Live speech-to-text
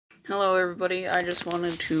Hello everybody, I just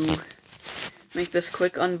wanted to make this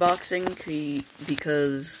quick unboxing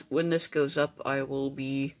because when this goes up I will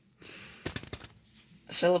be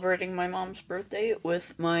celebrating my mom's birthday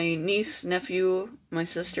with my niece, nephew, my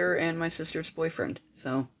sister, and my sister's boyfriend.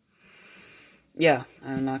 So, yeah,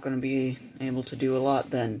 I'm not going to be able to do a lot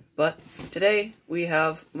then. But today we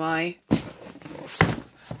have my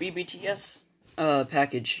BBTS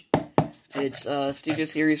package. It's Studio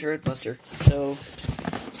Series Roadbuster. So,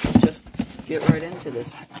 just get right into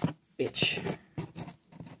this bitch.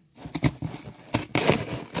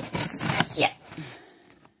 Yeah.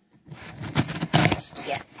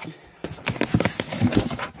 Yeah.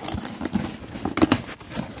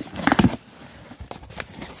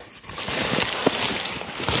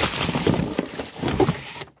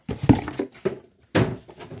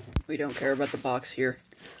 We don't care about the box here.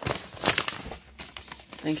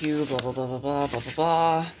 Thank you, blah blah blah blah blah blah blah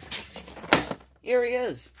blah. Here he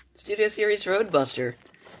is, Studio Series Roadbuster,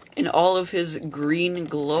 in all of his green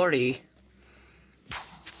glory.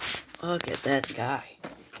 Look at that guy.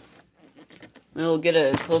 We'll get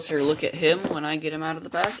a closer look at him when I get him out of the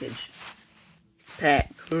package.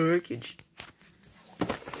 Package.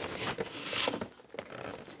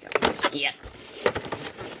 Yeah.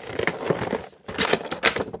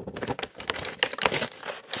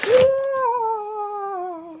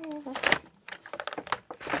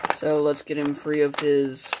 So let's get him free of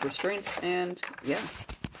his restraints, and yeah.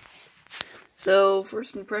 So,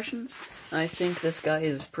 first impressions, I think this guy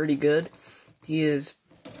is pretty good. He is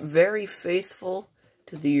very faithful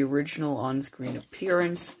to the original on-screen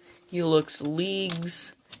appearance. He looks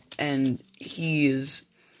leagues, and he is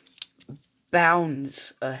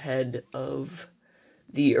bounds ahead of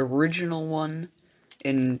the original one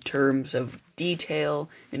in terms of detail,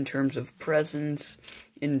 in terms of presence,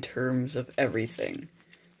 in terms of everything.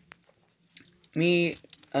 Me,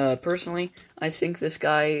 personally, I think this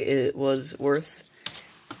guy was worth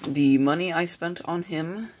the money I spent on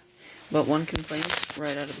him, but one complaint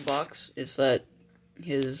right out of the box is that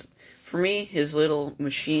for me, his little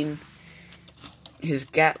machine, his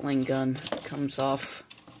Gatling gun, comes off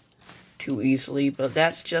too easily, but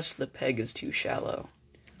that's just the peg is too shallow.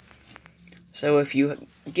 So if you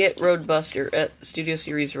get Studio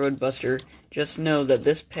Series Roadbuster, just know that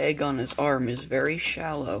this peg on his arm is very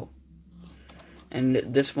shallow, and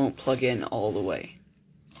this won't plug in all the way.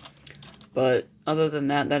 But other than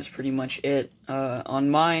that, that's pretty much it. On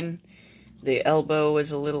mine, the elbow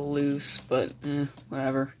is a little loose, but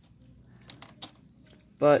whatever.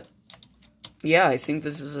 But yeah, I think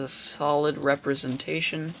this is a solid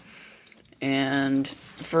representation. And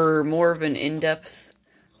for more of an in-depth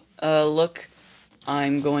look,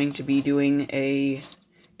 I'm going to be doing a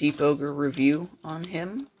Deep Ogre review on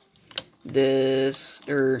him this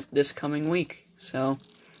coming week. So,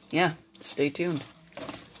 yeah, stay tuned.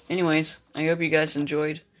 Anyways, I hope you guys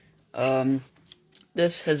enjoyed.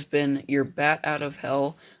 This has been your bat out of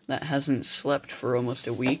hell that hasn't slept for almost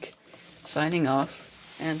a week. Signing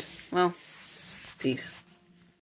off, and, well, peace.